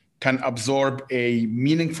there can absorb a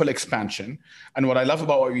meaningful expansion. And what I love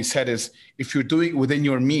about what you said is, if you're doing it within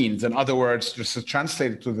your means, in other words, just to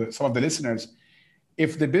translate it to some of the listeners,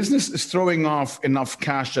 if the business is throwing off enough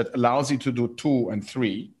cash that allows you to do 2 and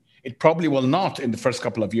 3, it probably will not in the first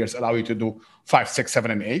couple of years allow you to do 5, 6,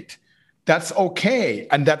 7, and 8. That's okay.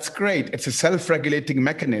 And that's great. It's a self-regulating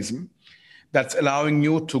mechanism that's allowing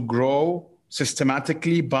you to grow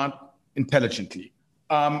systematically, but intelligently.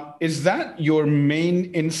 Is that your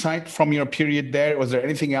main insight from your period there? Was there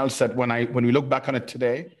anything else that when we look back on it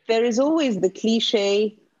today? There is always the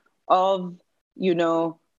cliche of,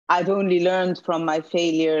 I've only learned from my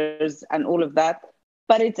failures and all of that,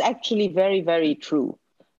 but it's actually very, very true,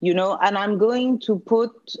 and I'm going to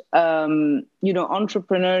put,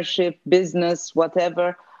 entrepreneurship, business,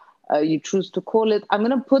 whatever you choose to call it, I'm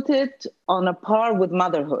going to put it on a par with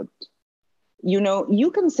motherhood.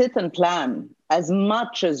 You can sit and plan as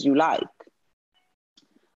much as you like.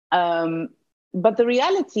 But the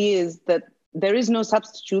reality is that there is no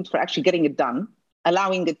substitute for actually getting it done,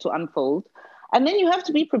 allowing it to unfold. And then you have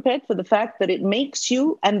to be prepared for the fact that it makes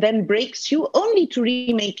you and then breaks you only to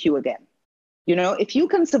remake you again. If you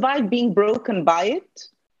can survive being broken by it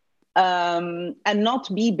and not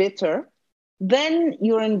be bitter, then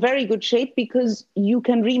you're in very good shape because you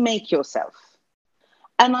can remake yourself.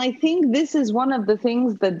 And I think this is one of the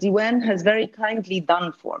things that Diwan has very kindly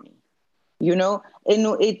done for me.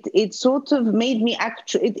 It sort of made me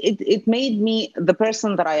it made me the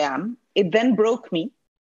person that I am. It then broke me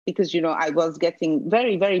because, I was getting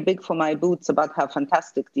very, very big for my boots about how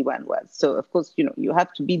fantastic Diwan was. So, of course, you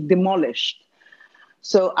have to be demolished.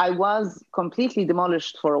 So I was completely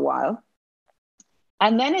demolished for a while.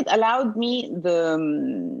 And then it allowed me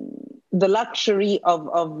the luxury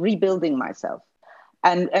of rebuilding myself.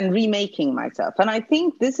 and remaking myself. And I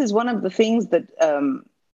think this is one of the things that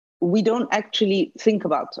we don't actually think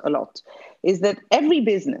about a lot, is that every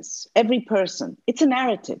business, every person, it's a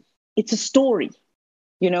narrative, it's a story.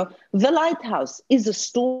 The Lighthouse is a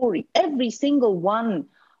story. Every single one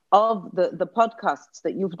of the podcasts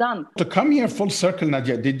that you've done. To come here full circle,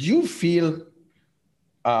 Nadia, did you feel,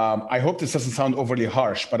 I hope this doesn't sound overly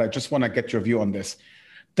harsh, but I just want to get your view on this,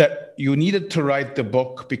 that you needed to write the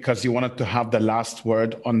book because you wanted to have the last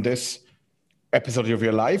word on this episode of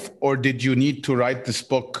your life? Or did you need to write this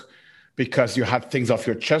book because you had things off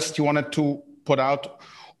your chest you wanted to put out?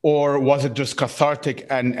 Or was it just cathartic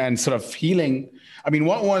and sort of healing? I mean,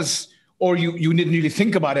 what was, or you didn't really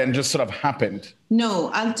think about it and just sort of happened?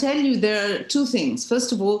 No, I'll tell you, there are two things.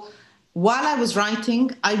 First of all, while I was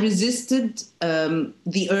writing, I resisted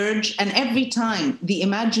the urge. And every time the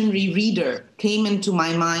imaginary reader came into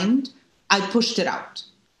my mind, I pushed it out.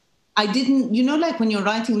 I didn't, like when you're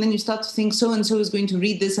writing, then you start to think so-and-so is going to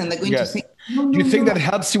read this and they're going to think. Do you think that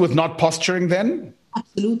helps you with not posturing then?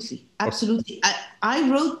 Absolutely. Absolutely. I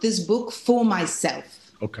wrote this book for myself.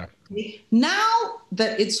 Okay. Now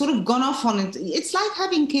that it's sort of gone off on it, it's like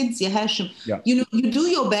having kids, Hashem. Yeah. You do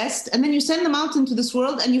your best and then you send them out into this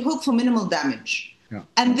world and you hope for minimal damage. Yeah.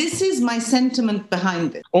 And this is my sentiment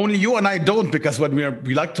behind it. Only you and I don't, because when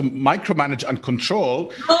we like to micromanage and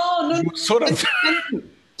control. No. Sort of.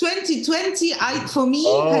 2020, for me,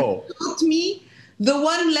 has taught me the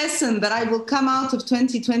one lesson that I will come out of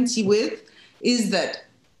 2020 with is that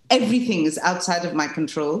everything is outside of my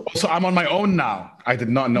control. So I'm on my own now. I did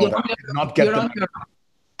not know that. I did not get that.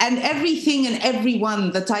 And everything and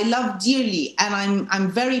everyone that I love dearly and I'm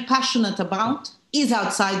very passionate about is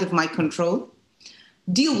outside of my control.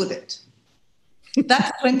 Deal with it.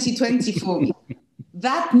 That's 2020 for me.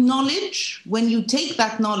 That knowledge, when you take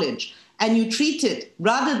that knowledge and you treat it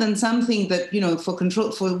rather than something that,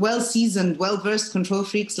 for well-seasoned, well-versed control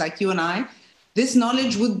freaks like you and I, this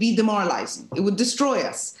knowledge would be demoralizing. It would destroy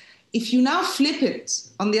us. If you now flip it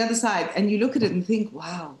on the other side and you look at it and think,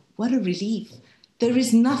 wow, what a relief. There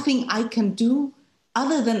is nothing I can do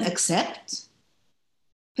other than accept,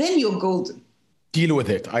 then you're golden. Deal with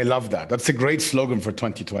it. I love that. That's a great slogan for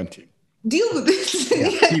 2020. Deal with it.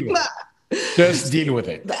 Yeah, deal with it. Just deal with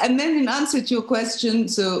it. And then in answer to your question,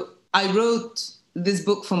 so I wrote this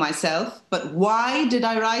book for myself, but why did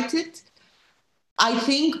I write it? I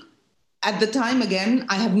think at the time, again,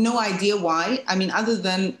 I have no idea why. I mean, other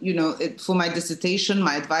than, for my dissertation,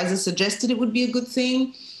 my advisor suggested it would be a good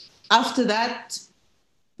thing. After that,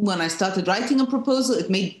 when I started writing a proposal,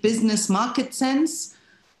 it made business market sense.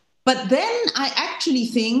 But then I actually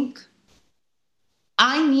think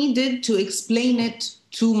I needed to explain it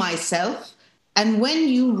to myself. And when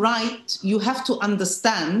you write, you have to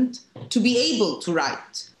understand to be able to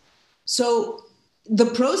write. So the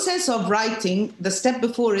process of writing, the step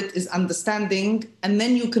before it is understanding, and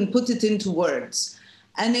then you can put it into words.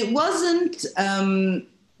 And it wasn't, and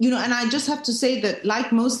I just have to say that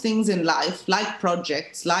like most things in life, like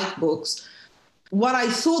projects, like books, what I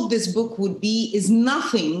thought this book would be is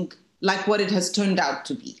nothing like what it has turned out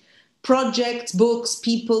to be. Projects, books,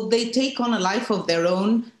 people, they take on a life of their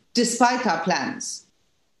own despite our plans.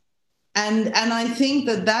 And I think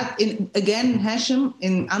that again, Hashem,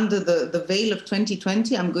 under the veil of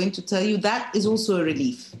 2020, I'm going to tell you that is also a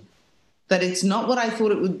relief. That it's not what I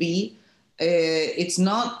thought it would be. It's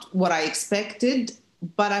not what I expected,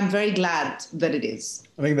 but I'm very glad that it is.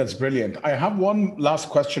 I think that's brilliant. I have one last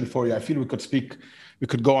question for you. I feel we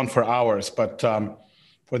could go on for hours, but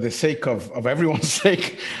for the sake of everyone's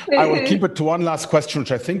sake, I will keep it to one last question,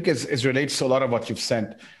 which I think is relates to a lot of what you've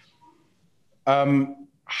said.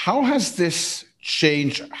 How has this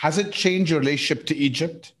changed? Has it changed your relationship to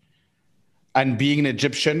Egypt and being an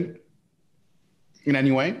Egyptian in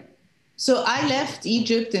any way? So I left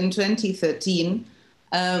Egypt in 2013,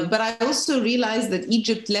 but I also realized that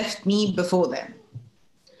Egypt left me before then.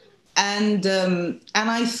 And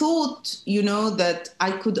I thought, that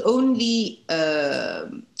I could only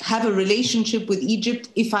have a relationship with Egypt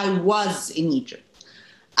if I was in Egypt.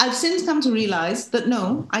 I've since come to realize that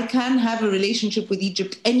no, I can have a relationship with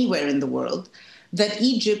Egypt anywhere in the world, that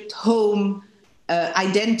Egypt, home,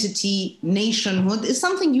 identity, nationhood is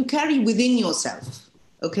something you carry within yourself,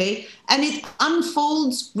 okay? And it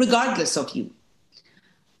unfolds regardless of you.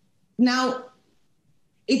 Now,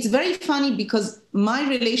 it's very funny because my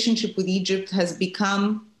relationship with Egypt has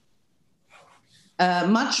become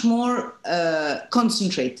much more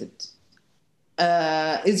concentrated.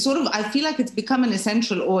 It's sort of, I feel like it's become an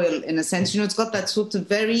essential oil in a sense. It's got that sort of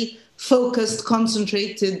very focused,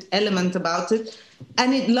 concentrated element about it.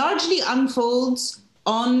 And it largely unfolds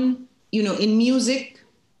on in music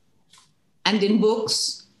and in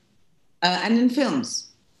books and in films.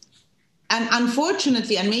 And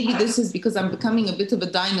unfortunately, and maybe this is because I'm becoming a bit of a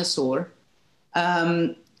dinosaur,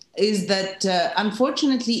 is that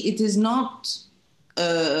unfortunately it is not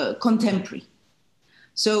contemporary.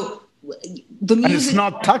 So the music... And it's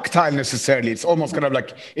not tactile necessarily. It's almost kind of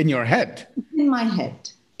like in your head. In my head.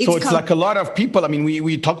 It's like a lot of people. I mean,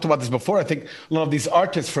 we talked about this before. I think a lot of these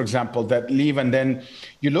artists, for example, that leave and then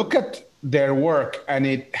you look at their work and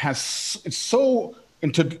it's so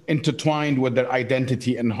intertwined with their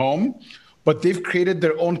identity and home, but they've created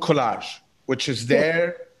their own collage, which is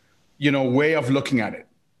their, way of looking at it.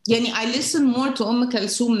 Yani, I listen more to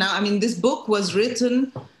Kulthum now. I mean, this book was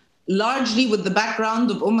written largely with the background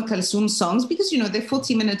of Kulthum's songs because, they're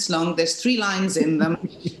 40 minutes long. There's 3 lines in them.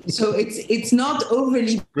 So it's not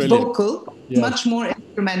overly vocal, much more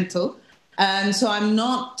instrumental. And so I'm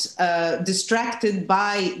not distracted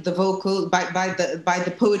by the vocal, by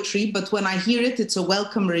the poetry. But when I hear it, it's a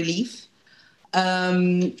welcome relief.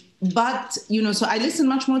 But, so I listen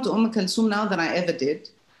much more to Kulthum now than I ever did.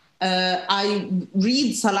 I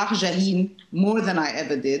read Salah Jahin more than I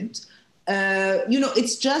ever did.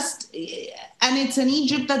 It's just, and it's an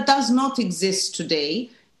Egypt that does not exist today,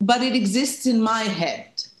 but it exists in my head.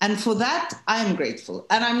 And for that, I am grateful.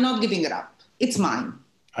 And I'm not giving it up. It's mine.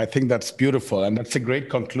 I think that's beautiful. And that's a great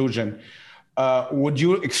conclusion. Would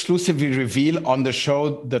you exclusively reveal on the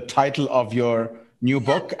show the title of your new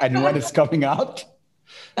book and when it's coming out?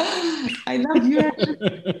 I love you.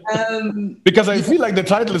 Because I feel like the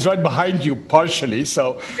title is right behind you partially.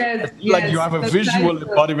 So you have a visual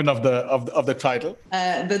embodiment of the title.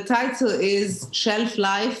 The title is Shelf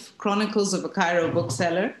Life, Chronicles of a Cairo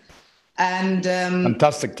Bookseller. And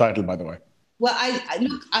fantastic title, by the way. Well,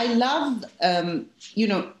 I love,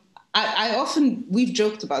 I often, we've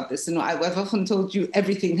joked about this, I've often told you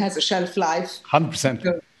everything has a shelf life.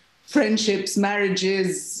 100%. Friendships,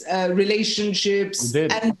 marriages, relationships,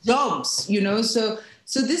 and jobs,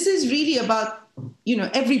 So this is really about,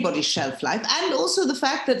 everybody's shelf life. And also the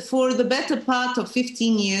fact that for the better part of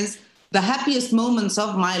 15 years, the happiest moments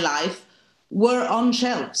of my life were on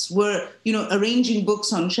shelves, were, arranging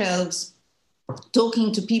books on shelves,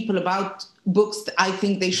 talking to people about books that I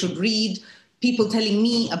think they should read, people telling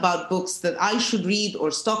me about books that I should read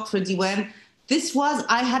or stock for Diwan.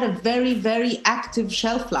 I had a very, very active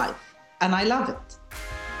shelf life, and I love it.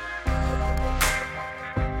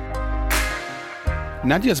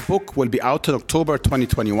 Nadia's book will be out in October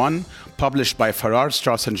 2021, published by Farrar,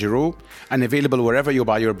 Straus & Giroux, and available wherever you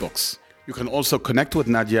buy your books. You can also connect with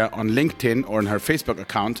Nadia on LinkedIn or on her Facebook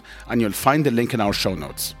account, and you'll find the link in our show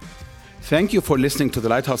notes. Thank you for listening to the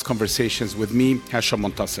Lighthouse Conversations with me, Hesham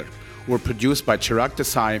Montasser. We're produced by Chirag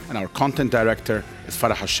Desai, and our content director is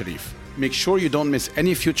Farah Al-Sharif. Make sure you don't miss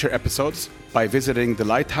any future episodes by visiting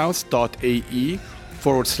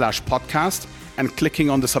thelighthouse.ae/podcast and clicking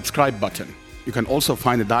on the subscribe button. You can also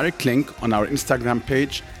find a direct link on our Instagram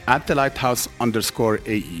page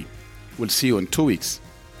 @thelighthouse_AE. We'll see you in 2 weeks.